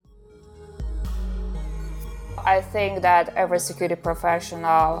I think that every security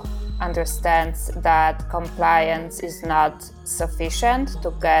professional understands that compliance is not sufficient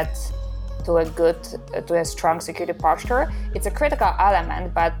to get to a strong security posture. It's a critical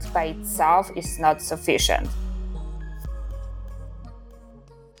element, but by itself is not sufficient.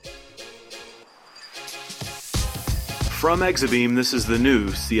 From Exabeam, this is the new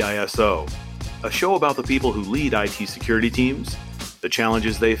CISO, a show about the people who lead IT security teams, the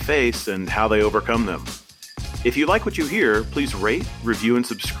challenges they face, and how they overcome them. If you like what you hear, please rate, review, and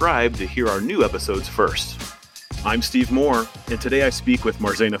subscribe to hear our new episodes first. I'm Steve Moore, and today I speak with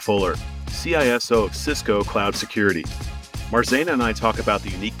Marzena Fuller, CISO of Cisco Cloud Security. Marzena and I talk about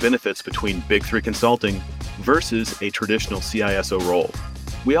the unique benefits between Big Three consulting versus a traditional CISO role.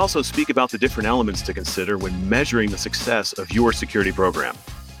 We also speak about the different elements to consider when measuring the success of your security program.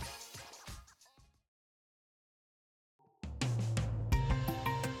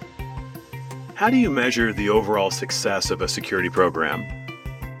 How do you measure the overall success of a security program?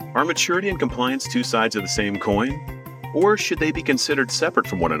 Are maturity and compliance two sides of the same coin, or should they be considered separate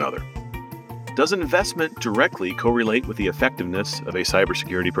from one another? Does investment directly correlate with the effectiveness of a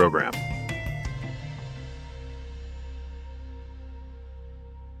cybersecurity program?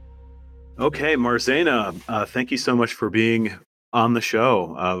 Okay, Marzena, thank you so much for being on the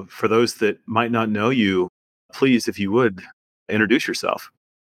show. For those that might not know you, please, if you would, introduce yourself.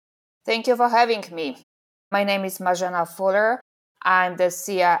 Thank you for having me. My name is Marzena Fuller. I'm the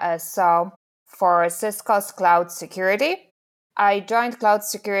CISO for Cisco's Cloud Security. I joined Cloud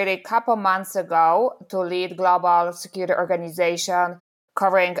Security a couple months ago to lead global security organization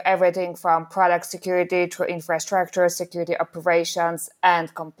covering everything from product security to infrastructure security operations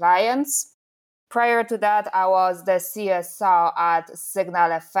and compliance. Prior to that, I was the CSO at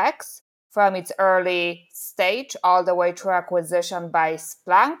SignalFX from its early stage all the way through acquisition by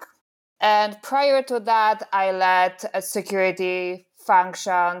Splunk. And prior to that, I led security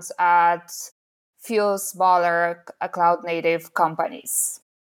functions at few smaller cloud-native companies.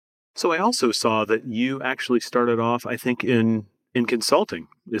 So I also saw that you actually started off, I think, in consulting.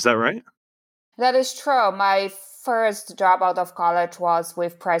 Is that right? That is true. My first job out of college was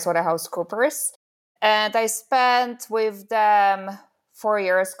with PricewaterhouseCoopers. And I spent with them 4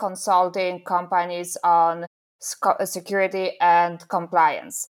 years consulting companies on security and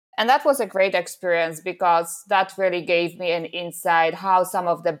compliance. And that was a great experience because that really gave me an insight how some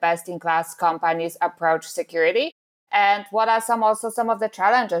of the best-in-class companies approach security and what are some of the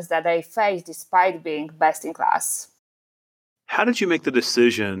challenges that they face despite being best-in-class. How did you make the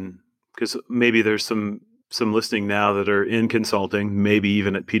decision? Because maybe there's some listening now that are in consulting, maybe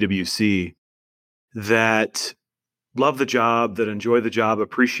even at PwC, that love the job, that enjoy the job,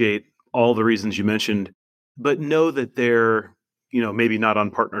 appreciate all the reasons you mentioned, but know that they're maybe not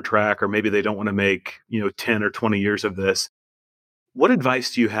on partner track, or maybe they don't want to make, 10 or 20 years of this. What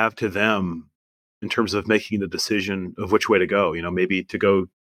advice do you have to them in terms of making the decision of which way to go, maybe to go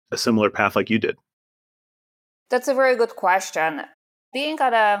a similar path like you did? That's a very good question. Being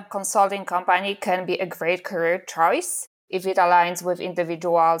at a consulting company can be a great career choice if it aligns with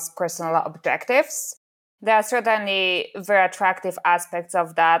individuals' personal objectives. There are certainly very attractive aspects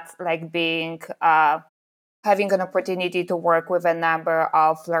of that, like being having an opportunity to work with a number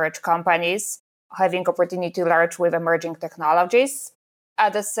of large companies, having opportunity to learn with emerging technologies.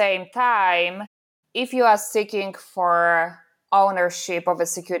 At the same time, if you are seeking for ownership of a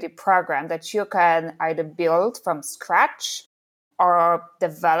security program that you can either build from scratch or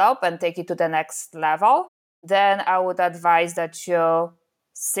develop and take it to the next level, then I would advise that you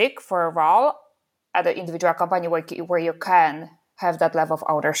seek for a role at an individual company where you can have that level of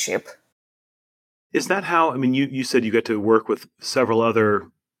ownership. Is that how, you said you get to work with several other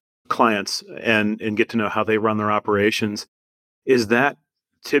clients and get to know how they run their operations. Is that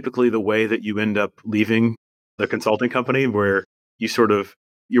typically the way that you end up leaving the consulting company, where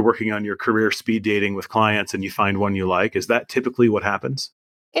you're working on your career speed dating with clients and you find one you like? Is that typically what happens?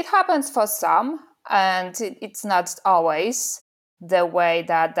 It happens for some, and it's not always the way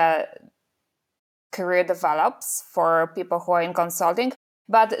that the career develops for people who are in consulting.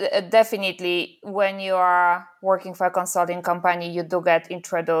 But definitely, when you are working for a consulting company, you do get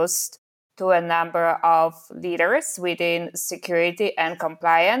introduced to a number of leaders within security and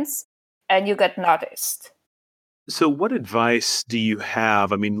compliance, and you get noticed. So what advice do you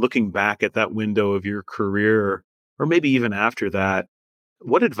have? Looking back at that window of your career, or maybe even after that,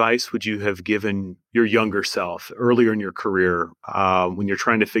 what advice would you have given your younger self earlier in your career when you're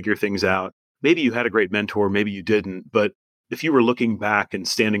trying to figure things out? Maybe you had a great mentor, maybe you didn't, but if you were looking back and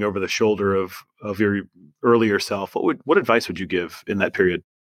standing over the shoulder of your earlier self, what advice would you give in that period?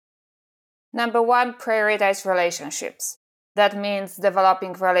 Number one, prioritize relationships. That means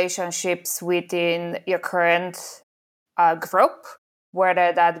developing relationships within your current group,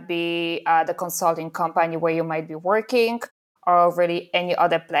 whether that be the consulting company where you might be working or really any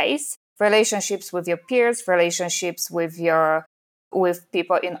other place. Relationships with your peers, relationships with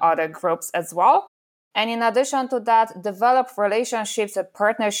people in other groups as well. And in addition to that, develop relationships and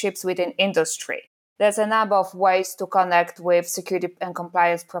partnerships within industry. There's a number of ways to connect with security and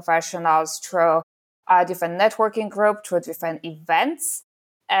compliance professionals through a different networking group, through different events.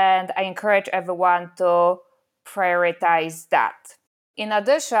 And I encourage everyone to prioritize that. In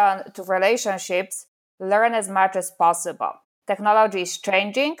addition to relationships, learn as much as possible. Technology is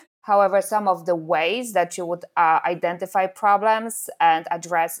changing. However, some of the ways that you would identify problems and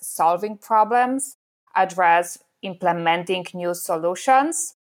address solving problems, address implementing new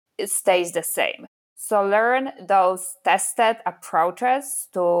solutions, it stays the same. So learn those tested approaches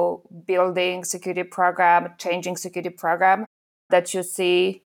to building security program, changing security program that you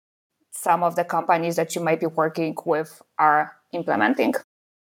see some of the companies that you might be working with are implementing.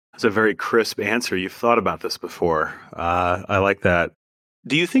 That's a very crisp answer. You've thought about this before. I like that.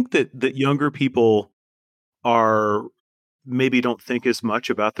 Do you think that younger people are maybe don't think as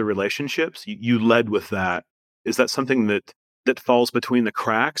much about the relationships? You led with that. Is that something that falls between the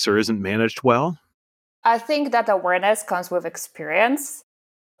cracks or isn't managed well? I think that awareness comes with experience.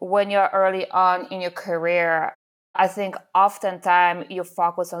 When you're early on in your career, I think oftentimes you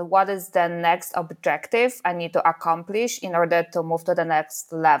focus on what is the next objective I need to accomplish in order to move to the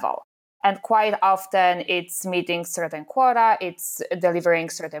next level. And quite often it's meeting certain quota, it's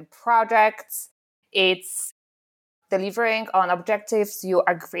delivering certain projects, it's delivering on objectives you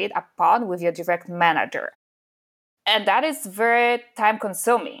agreed upon with your direct manager. And that is very time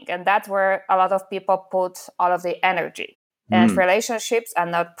consuming. And that's where a lot of people put all of the energy. And relationships are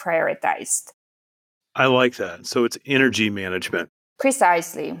not prioritized. I like that. So it's energy management.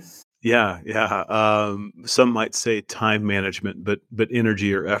 Precisely. Yeah, yeah. Some might say time management, but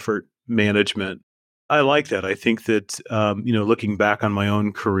energy or effort management. I like that. I think that looking back on my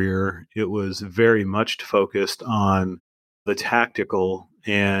own career, it was very much focused on the tactical,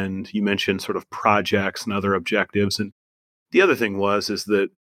 and you mentioned sort of projects and other objectives. And the other thing is that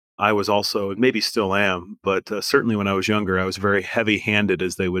I was also, and maybe still am, but certainly when I was younger, I was very heavy-handed,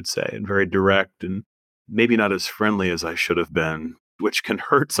 as they would say, and very direct, and maybe not as friendly as I should have been, which can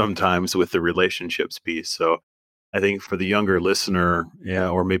hurt sometimes with the relationships piece. So I think for the younger listener, yeah,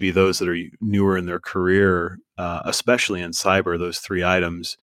 or maybe those that are newer in their career, especially in cyber, those three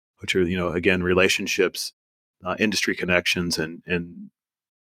items, which are, again, relationships, industry connections, and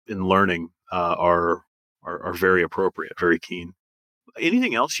in learning, are very appropriate, very keen.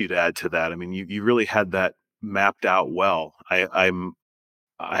 Anything else you'd add to that? I mean, you really had that mapped out well. I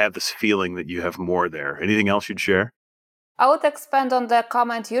have this feeling that you have more there. Anything else you'd share? I would expand on the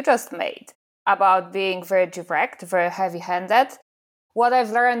comment you just made about being very direct, very heavy handed. What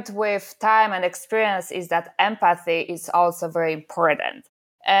I've learned with time and experience is that empathy is also very important.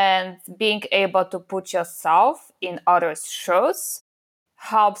 And being able to put yourself in others' shoes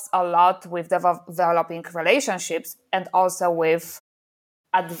helps a lot with developing relationships and also with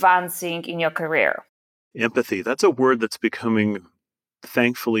advancing in your career. Empathy. That's a word that's becoming,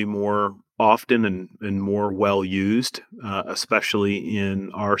 thankfully, more often and more well used, especially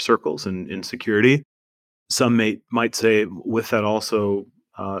in our circles and in security. Some might say with that also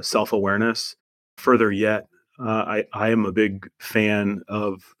self-awareness. Further yet, I am a big fan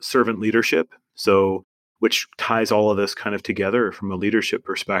of servant leadership. So, which ties all of this kind of together from a leadership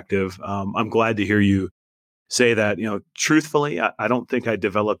perspective. I'm glad to hear you say that. Truthfully, I don't think I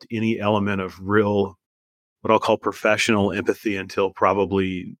developed any element of real, what I'll call professional empathy until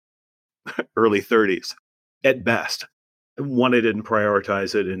probably early 30s at best. One, I didn't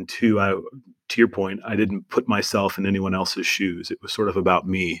prioritize it. And two, to your point, I didn't put myself in anyone else's shoes. It was sort of about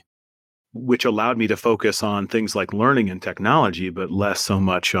me, which allowed me to focus on things like learning and technology, but less so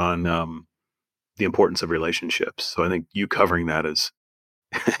much on the importance of relationships. So I think you covering that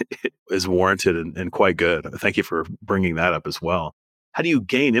is warranted and quite good. Thank you for bringing that up as well. How do you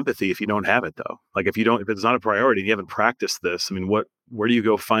gain empathy if you don't have it though? Like if it's not a priority and you haven't practiced this, I mean, where do you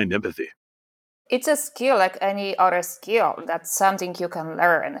go find empathy? It's a skill like any other skill. That's something you can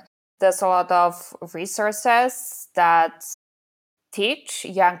learn. There's a lot of resources that teach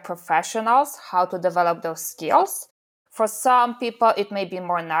young professionals how to develop those skills. For some people, it may be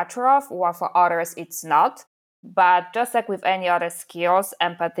more natural, or for others, it's not. But just like with any other skills,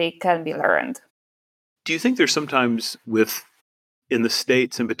 empathy can be learned. Do you think there's sometimes in the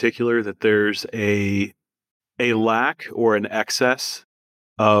States in particular, that there's a lack or an excess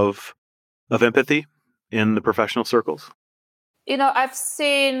of of empathy in the professional circles? I've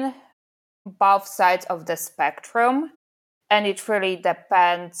seen both sides of the spectrum, and it really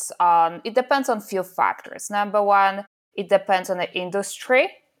depends on few factors. Number one, it depends on the industry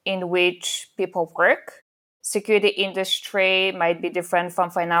in which people work. Security industry might be different from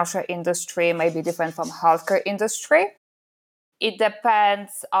financial industry, might be different from healthcare industry. It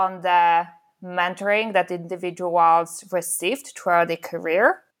depends on the mentoring that individuals received throughout their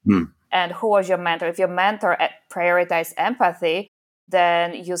career. And who was your mentor? If your mentor prioritized empathy,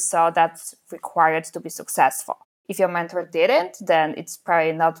 then you saw that's required to be successful. If your mentor didn't, then it's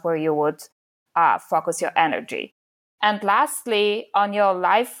probably not where you would focus your energy. And lastly, on your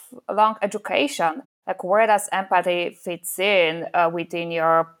lifelong education, like where does empathy fits in within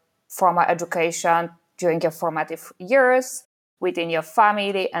your formal education during your formative years, within your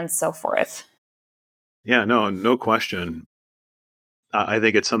family, and so forth? Yeah, no question. I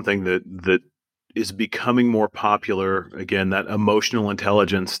think it's something that is becoming more popular. Again, that emotional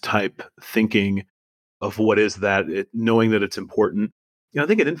intelligence type thinking of what is that, knowing that it's important. I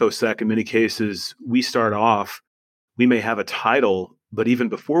think at InfoSec, in many cases, we start off, we may have a title, but even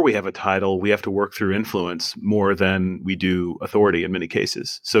before we have a title, we have to work through influence more than we do authority in many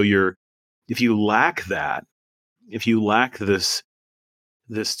cases. So if you lack that, if you lack this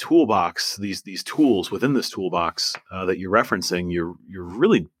toolbox, these tools within this toolbox that you're referencing, you're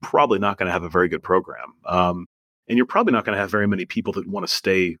really probably not going to have a very good program, and you're probably not going to have very many people that want to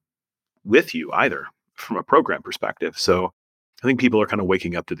stay with you either from a program perspective. So I think people are kind of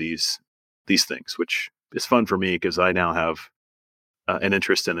waking up to these things, which is fun for me because I now have an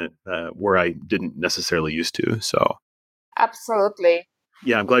interest in it where I didn't necessarily used to. So Absolutely.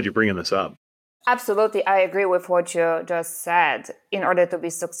 yeah, I'm glad you're bringing this up. Absolutely. I agree with what you just said. In order to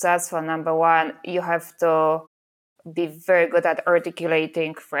be successful, number one, you have to be very good at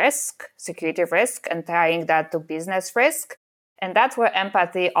articulating risk, security risk, and tying that to business risk. And that's where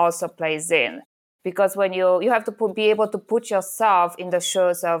empathy also plays in. Because when you have to be able to put yourself in the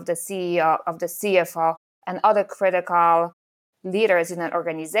shoes of the CEO, of the CFO, and other critical leaders in an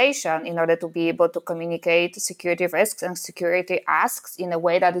organization in order to be able to communicate security risks and security asks in a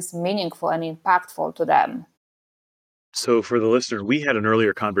way that is meaningful and impactful to them. So for the listener, we had an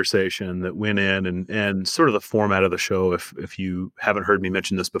earlier conversation that went in and sort of the format of the show, if you haven't heard me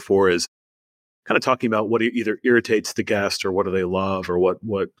mention this before, is kind of talking about what either irritates the guest or what do they love or what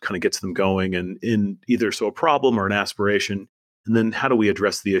kind of gets them going and in either a problem or an aspiration. And then how do we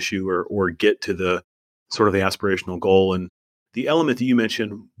address the issue or get to the sort of the aspirational goal? And the element that you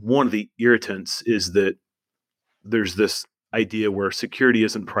mentioned, one of the irritants is that there's this idea where security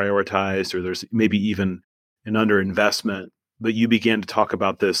isn't prioritized or there's maybe even an underinvestment. But you began to talk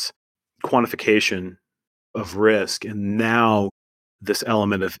about this quantification of risk and now this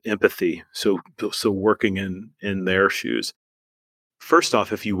element of empathy. So working in their shoes. First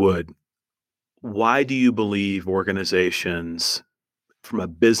off, if you would, why do you believe organizations from a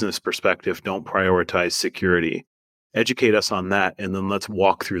business perspective don't prioritize security? Educate us on that, and then let's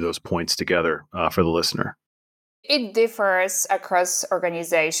walk through those points together for the listener. It differs across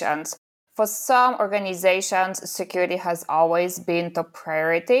organizations. For some organizations, security has always been top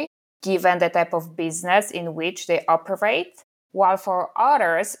priority, given the type of business in which they operate, while for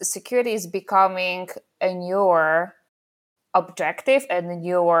others, security is becoming a newer objective and a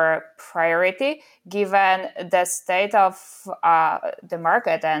newer priority, given the state of the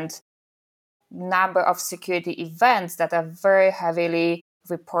market and number of security events that are very heavily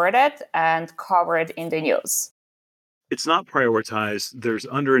reported and covered in the news. It's not prioritized. There's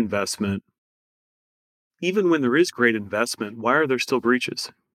underinvestment. Even when there is great investment, why are there still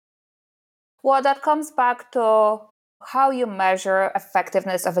breaches? Well, that comes back to how you measure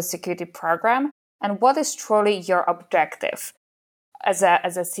effectiveness of a security program and what is truly your objective as a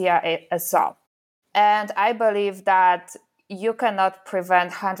CISO. And I believe that you cannot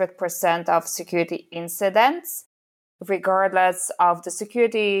prevent 100% of security incidents, regardless of the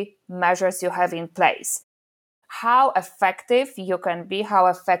security measures you have in place. How effective you can be, how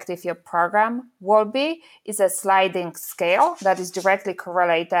effective your program will be, is a sliding scale that is directly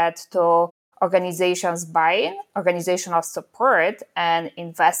correlated to organizations' buy-in, organizational support, and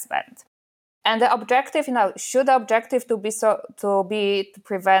investment. And the objective, should the objective to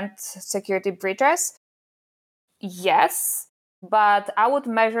prevent security breaches? Yes, but I would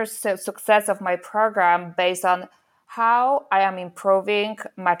measure success of my program based on how I am improving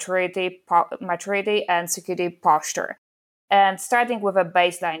maturity and security posture. And starting with a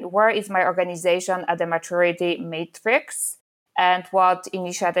baseline, where is my organization at the maturity matrix? And what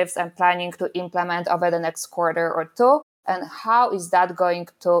initiatives I'm planning to implement over the next quarter or two And how is that going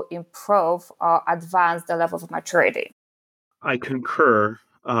to improve or advance the level of maturity? I concur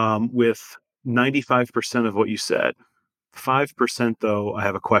with 95% of what you said. 5%, though, I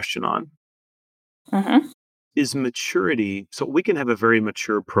have a question on. Mm-hmm. Is maturity, so we can have a very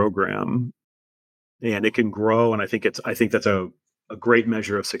mature program and it can grow, and I think that's a great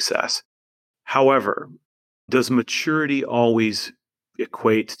measure of success. However, does maturity always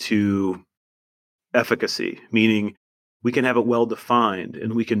equate to efficacy? Meaning we can have it well defined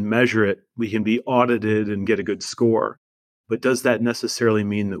and we can measure it, we can be audited and get a good score. But does that necessarily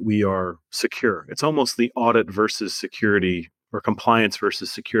mean that we are secure? It's almost the audit versus security or compliance versus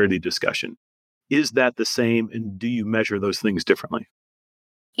security discussion. Is that the same? And do you measure those things differently?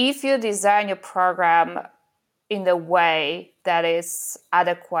 If you design your program in a way that is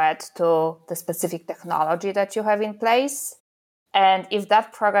adequate to the specific technology that you have in place, and if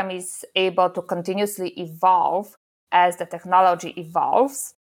that program is able to continuously evolve as the technology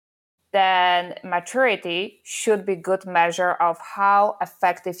evolves, then maturity should be good measure of how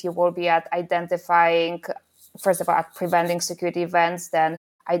effective you will be at identifying, first of all, at preventing security events, then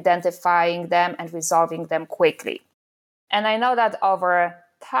identifying them and resolving them quickly. And I know that over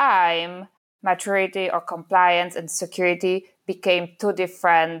time, maturity or compliance and security became two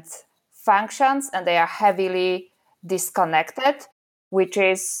different functions and they are heavily disconnected, which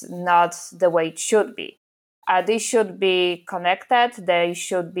is not the way it should be. They should be connected, they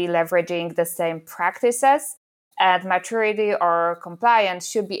should be leveraging the same practices, and maturity or compliance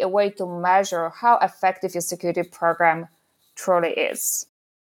should be a way to measure how effective your security program truly is.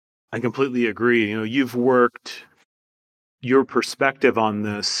 I completely agree. You've worked, your perspective on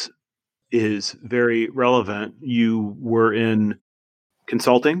this is very relevant. You were in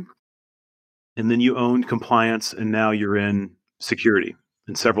consulting, and then you owned compliance, and now you're in security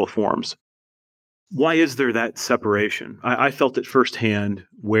in several forms. Why is there that separation? I felt it firsthand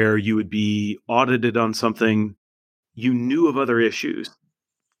where you would be audited on something, you knew of other issues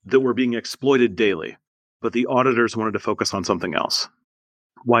that were being exploited daily, but the auditors wanted to focus on something else.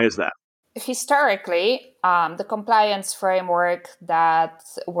 Why is that? Historically, the compliance framework that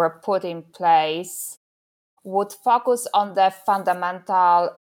were put in place would focus on the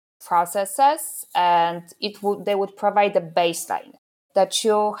fundamental processes, and they would provide a baseline that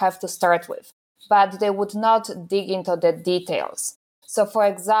you have to start with, but they would not dig into the details. So, for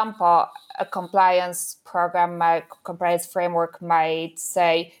example, a compliance framework might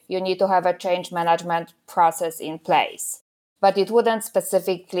say you need to have a change management process in place, but it wouldn't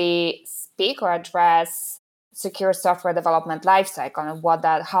specifically speak or address secure software development lifecycle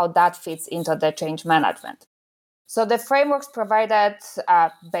and how that fits into the change management. So the frameworks provided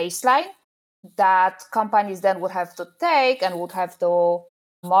a baseline that companies then would have to take and would have to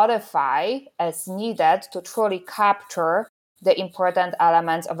modify as needed to truly capture the important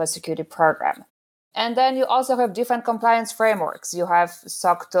elements of a security program. And then you also have different compliance frameworks. You have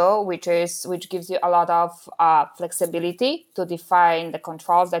SOC 2, which gives you a lot of flexibility to define the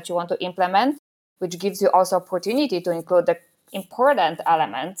controls that you want to implement, which gives you also opportunity to include the important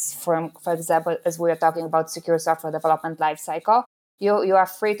elements from, for example, as we are talking about secure software development lifecycle. You are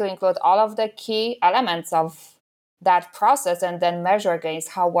free to include all of the key elements of that process and then measure against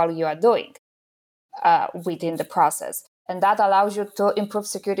how well you are doing within the process. And that allows you to improve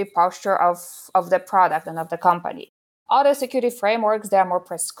security posture of the product and of the company. Other security frameworks, they are more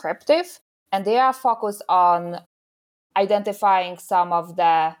prescriptive and they are focused on identifying some of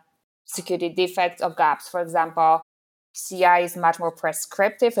the security defects or gaps. For example, CI is much more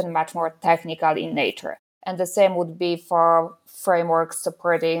prescriptive and much more technical in nature. And the same would be for frameworks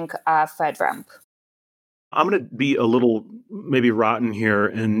supporting FedRAMP. I'm going to be a little maybe rotten here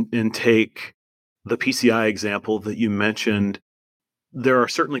and take the PCI example that you mentioned. There are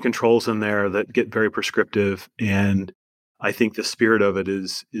certainly controls in there that get very prescriptive, and I think the spirit of it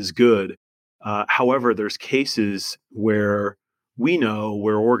is good. However, there's cases where we know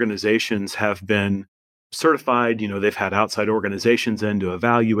where organizations have been certified. They've had outside organizations in to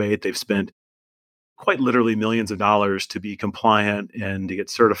evaluate. They've spent quite literally millions of dollars to be compliant and to get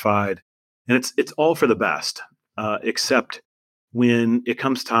certified, and it's all for the best, except when it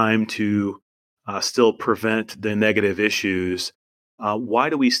comes time to still prevent the negative issues. Why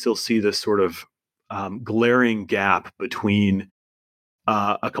do we still see this sort of glaring gap between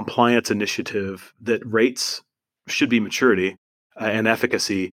a compliance initiative that rates should be maturity and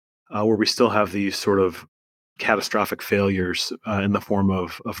efficacy, where we still have these sort of catastrophic failures in the form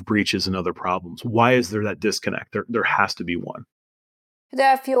of breaches and other problems? Why is there that disconnect? There has to be one. There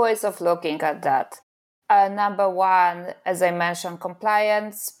are a few ways of looking at that. Number one, as I mentioned,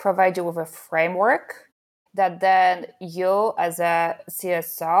 compliance provides you with a framework. that then you as a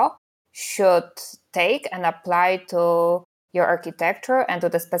CSO should take and apply to your architecture and to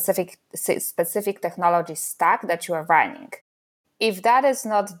the specific technology stack that you are running. If that is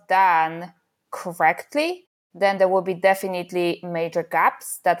not done correctly, then there will be definitely major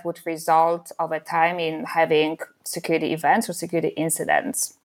gaps that would result over time in having security events or security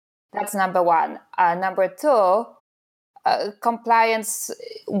incidents. That's number one. Number two, compliance,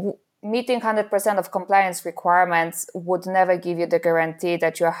 meeting 100% of compliance requirements would never give you the guarantee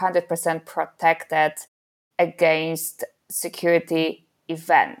that you're 100% protected against security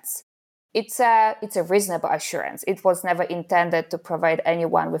events. It's a reasonable assurance. It was never intended to provide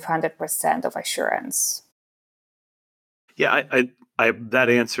anyone with 100% of assurance. Yeah, I that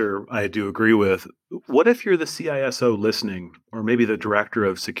answer I do agree with. What if you're the CISO listening, or maybe the director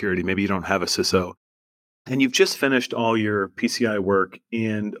of security? Maybe you don't have a CISO, and you've just finished all your PCI work,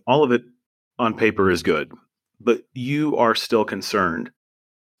 and all of it on paper is good, but you are still concerned.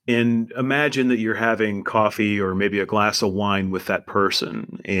 And imagine that you're having coffee or maybe a glass of wine with that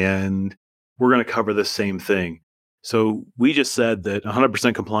person, and we're going to cover the same thing. So we just said that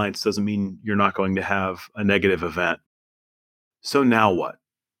 100% compliance doesn't mean you're not going to have a negative event. So now what?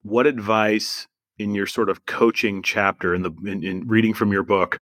 What advice in your sort of coaching chapter in reading from your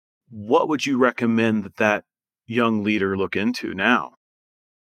book, what would you recommend that young leader look into now?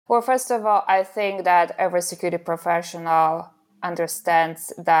 Well, first of all, I think that every security professional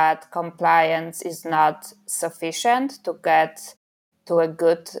understands that compliance is not sufficient to get to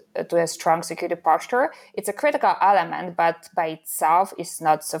a strong security posture. It's a critical element, but by itself is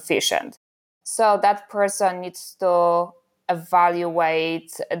not sufficient. So that person needs to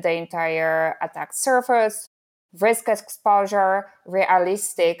evaluate the entire attack surface, risk exposure,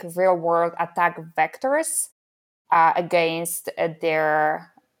 realistic real-world attack vectors against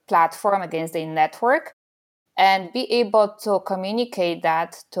their platform, against their network, and be able to communicate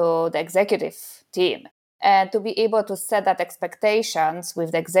that to the executive team and to be able to set that expectations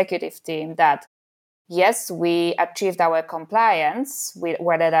with the executive team that yes, we achieved our compliance,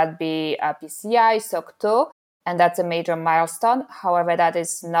 whether that be a PCI, SOC 2, and that's a major milestone. However, that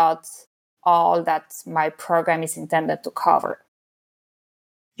is not all that my program is intended to cover.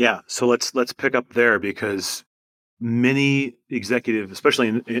 Yeah, so let's pick up there, because many executives, especially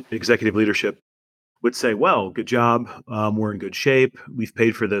in executive leadership, would say, well, good job. We're in good shape. We've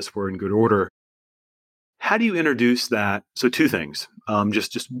paid for this. We're in good order. How do you introduce that? So two things,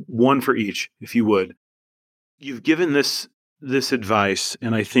 just one for each, if you would. You've given this advice,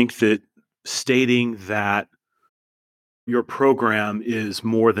 and I think that stating that your program is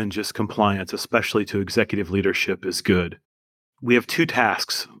more than just compliance, especially to executive leadership, is good. We have two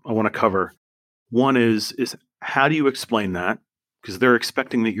tasks I want to cover. One is how do you explain that? Because they're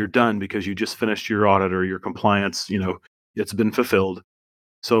expecting that you're done because you just finished your audit or your compliance, it's been fulfilled.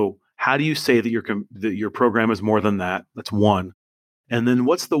 So how do you say that your program is more than that? That's one. And then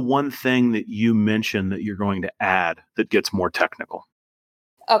what's the one thing that you mentioned that you're going to add that gets more technical?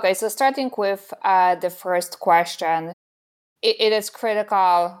 Okay, so starting with the first question, it is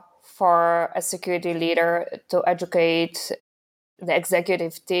critical for a security leader to educate the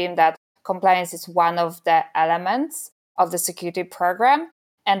executive team that compliance is one of the elements of the security program,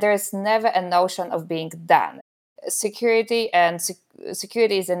 and there is never a notion of being done. Security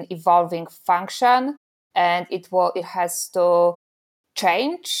is an evolving function, and it has to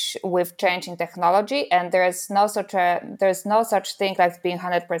change with changing technology, and there's no such thing like being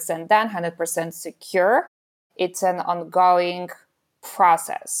 100% done, 100% secure. It's an ongoing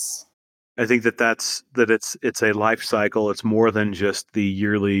process. I think it's a life cycle. It's more than just the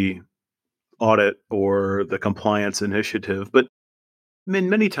yearly audit or the compliance initiative. But I mean,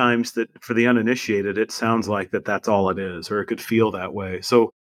 many times that for the uninitiated, it sounds like that's all it is, or it could feel that way.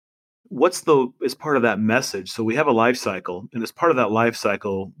 So as part of that message? So we have a life cycle, and as part of that life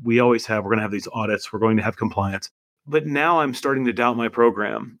cycle, we're going to have these audits, we're going to have compliance. But now I'm starting to doubt my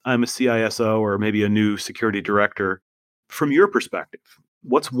program. I'm a CISO or maybe a new security director. From your perspective,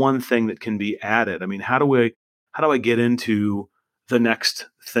 what's one thing that can be added? I mean, how do I get into the next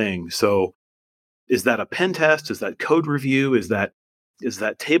thing? So is that a pen test? Is that code review? Is that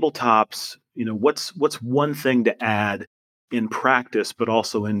tabletops? What's one thing to add in practice, but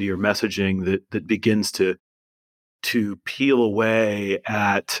also into your messaging that begins to peel away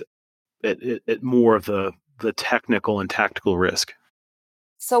at more of the technical and tactical risk?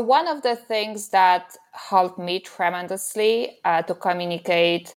 So one of the things that helped me tremendously to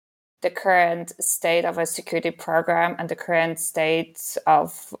communicate the current state of a security program and the current state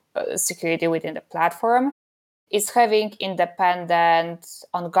of security within the platform is having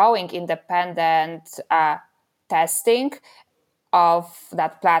ongoing independent testing of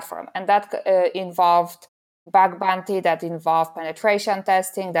that platform. And that involved bug bounty, that involved penetration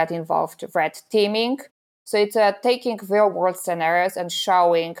testing, that involved red teaming. So it's taking real world scenarios and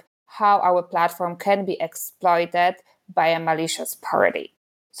showing how our platform can be exploited by a malicious party.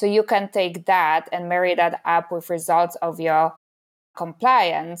 So you can take that and marry that up with results of your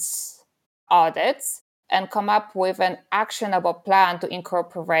compliance audits and come up with an actionable plan to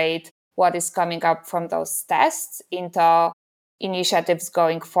incorporate what is coming up from those tests into initiatives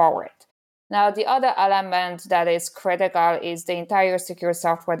going forward. Now, the other element that is critical is the entire secure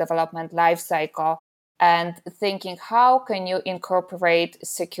software development lifecycle and thinking how can you incorporate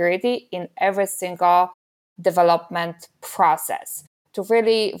security in every single development process to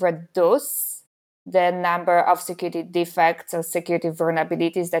really reduce the number of security defects or security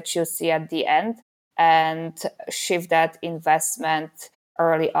vulnerabilities that you see at the end and shift that investment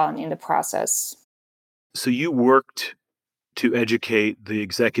early on in the process. So you worked to educate the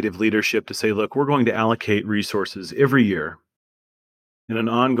executive leadership to say, look, we're going to allocate resources every year in an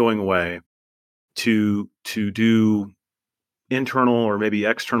ongoing way to do internal or maybe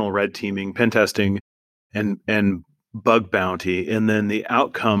external red teaming, pen testing, and bug bounty. And then the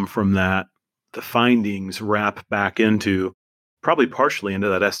outcome from that, the findings wrap back into probably partially into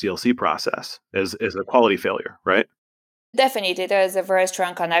that SDLC process as a quality failure, right? Definitely, there is a very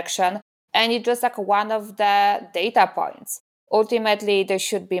strong connection. And it's just like one of the data points. Ultimately, there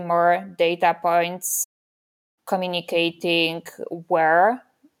should be more data points communicating where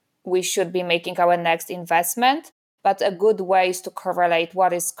we should be making our next investment. But a good way is to correlate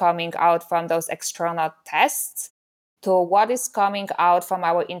what is coming out from those external tests to what is coming out from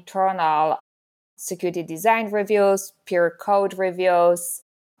our internal security design reviews, peer code reviews,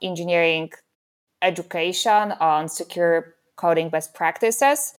 engineering education on secure coding best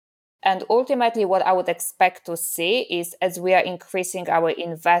practices. And ultimately, what I would expect to see is as we are increasing our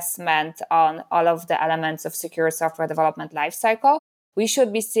investment on all of the elements of secure software development lifecycle, we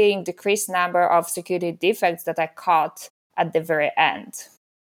should be seeing decreased number of security defects that are caught at the very end.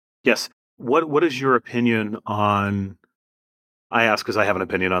 Yes. What is your opinion on, I ask because I have an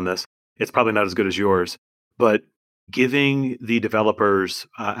opinion on this. It's probably not as good as yours, but giving the developers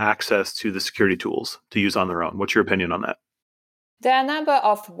access to the security tools to use on their own. What's your opinion on that? There are a number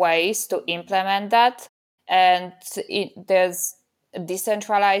of ways to implement that. And there's a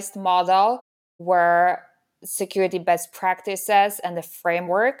decentralized model where security best practices and the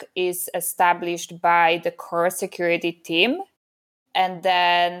framework is established by the core security team. And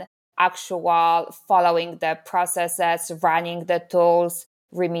then actual following the processes, running the tools,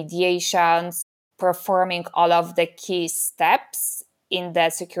 remediations, performing all of the key steps in the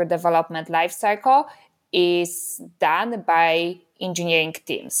secure development lifecycle is done by engineering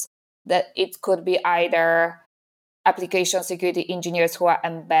teams. That it could be either application security engineers who are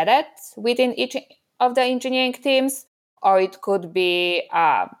embedded within each of the engineering teams, or it could be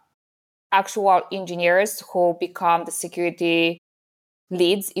actual engineers who become the security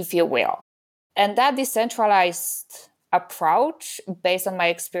leads, if you will. And that decentralized approach, based on my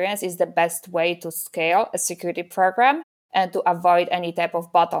experience, is the best way to scale a security program and to avoid any type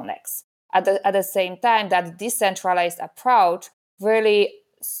of bottlenecks. At the same time, that decentralized approach really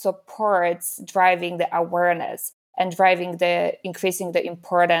supports driving the awareness and increasing the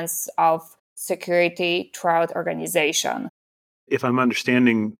importance of security throughout organization. If I'm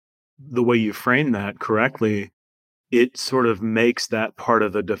understanding the way you frame that correctly, it sort of makes that part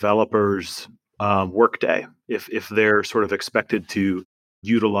of the developer's workday. If they're sort of expected to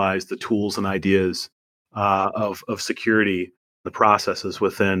utilize the tools and ideas of security, the processes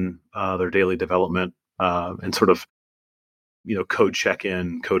within their daily development, and sort of code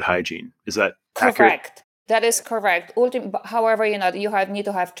check-in, code hygiene. Is that accurate? Correct. That is correct. However, you need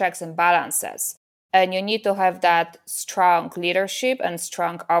to have checks and balances, and you need to have that strong leadership and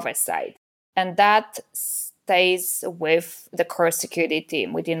strong oversight, and that stays with the core security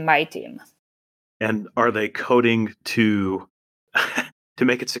team within my team. And are they coding to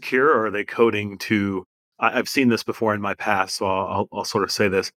make it secure, or are they coding to? I've seen this before in my past, so I'll sort of say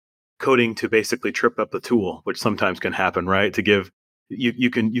this: coding to basically trip up the tool, which sometimes can happen, right? To give you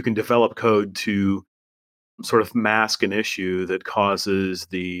can develop code to sort of mask an issue that causes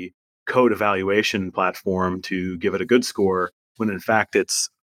the code evaluation platform to give it a good score, when in fact it's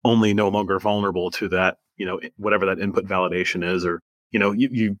only no longer vulnerable to that, whatever that input validation is, or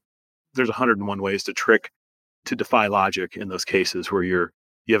there's 101 ways to defy logic in those cases where you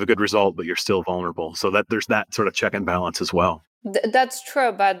have a good result but you're still vulnerable. So that there's that sort of check and balance as well. That's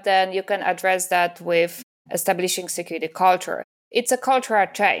true, but then you can address that with establishing security culture. It's a cultural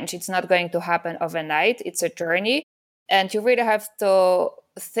change. It's not going to happen overnight. It's a journey. And you really have to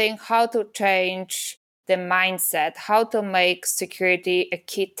think how to change the mindset, how to make security a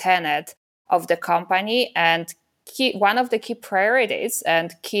key tenet of the company and one of the key priorities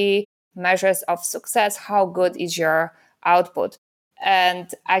and key measures of success. How good is your output? And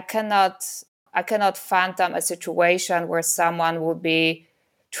I cannot fathom a situation where someone would be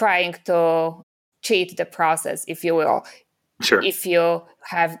trying to cheat the process, if you will, Sure. if you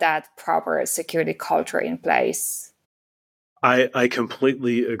have that proper security culture in place. I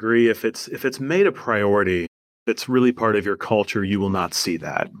completely agree. If it's made a priority, it's really part of your culture, you will not see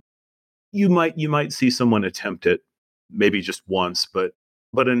that. You might see someone attempt it maybe just once, but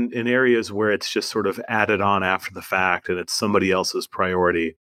in areas where it's just sort of added on after the fact and it's somebody else's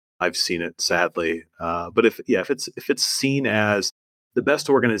priority, I've seen it sadly. But if it's seen as the best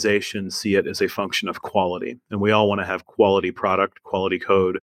organizations see it as a function of quality, and we all want to have quality product, quality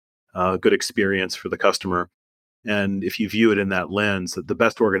code, good experience for the customer. And if you view it in that lens, the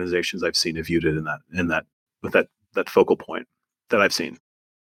best organizations I've seen have viewed it in that with that focal point that I've seen.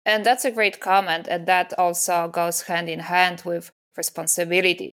 And that's a great comment. And that also goes hand in hand with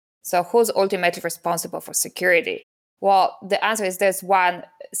responsibility. So who's ultimately responsible for security? Well, the answer is there's one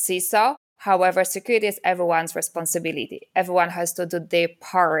CISO. However, security is everyone's responsibility. Everyone has to do their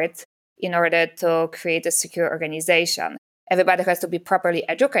part in order to create a secure organization. Everybody has to be properly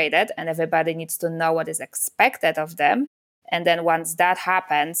educated and everybody needs to know what is expected of them. And then once that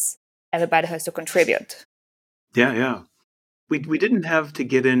happens, everybody has to contribute. Yeah. We didn't have to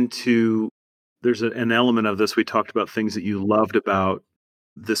get into, there's an element of this. We talked about things that you loved about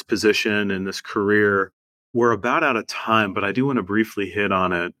this position and this career. We're about out of time, but I do want to briefly hit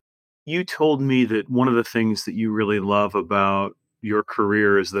on it. You told me that one of the things that you really love about your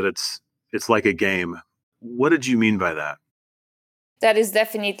career is that it's like a game. What did you mean by that? That is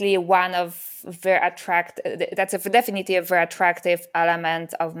definitely definitely a very attractive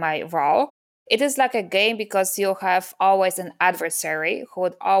element of my role. It is like a game because you have always an adversary who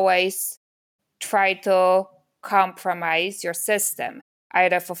would always try to compromise your system,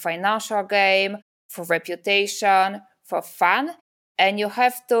 either for financial gain, for reputation, for fun. And you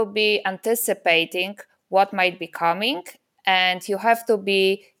have to be anticipating what might be coming. And you have to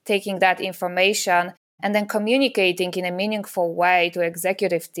be taking that information and then communicating in a meaningful way to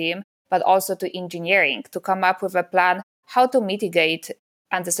executive team, but also to engineering to come up with a plan how to mitigate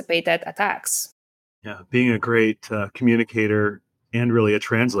anticipated attacks. Yeah, being a great communicator and really a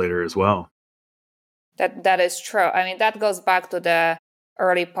translator as well. That is true. I mean, that goes back to the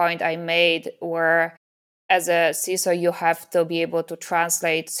early point I made where as a CISO, you have to be able to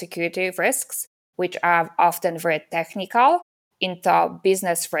translate security risks, which are often very technical, into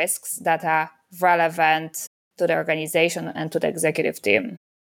business risks that are relevant to the organization and to the executive team.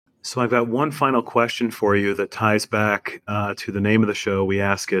 So I've got one final question for you that ties back to the name of the show. We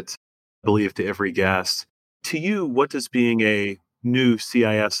ask it, I believe, to every guest. To you, what does being a new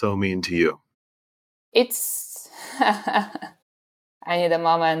CISO mean to you? It's... I need a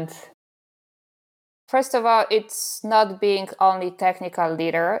moment. First of all, it's not being only technical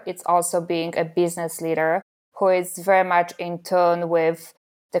leader. It's also being a business leader who is very much in tune with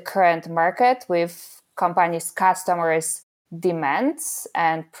the current market, with companies' customers' demands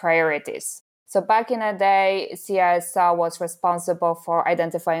and priorities. So back in the day, CISO was responsible for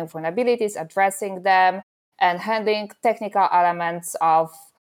identifying vulnerabilities, addressing them, and handling technical elements of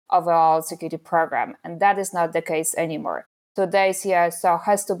overall security program. And that is not the case anymore. Today, CISO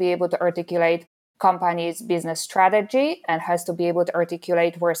has to be able to articulate company's business strategy and has to be able to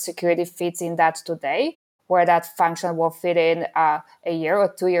articulate where security fits in that today, where that function will fit in a year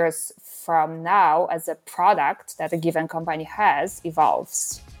or 2 years from now as a product that a given company has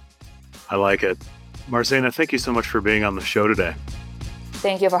evolves. I like it. Marzena, thank you so much for being on the show today.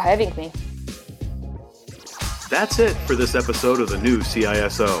 Thank you for having me. That's it for this episode of the new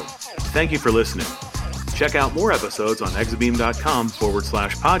CISO. Thank you for listening. Check out more episodes on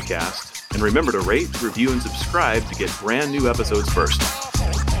exabeam.com/podcast. And remember to rate, review, and subscribe to get brand new episodes first.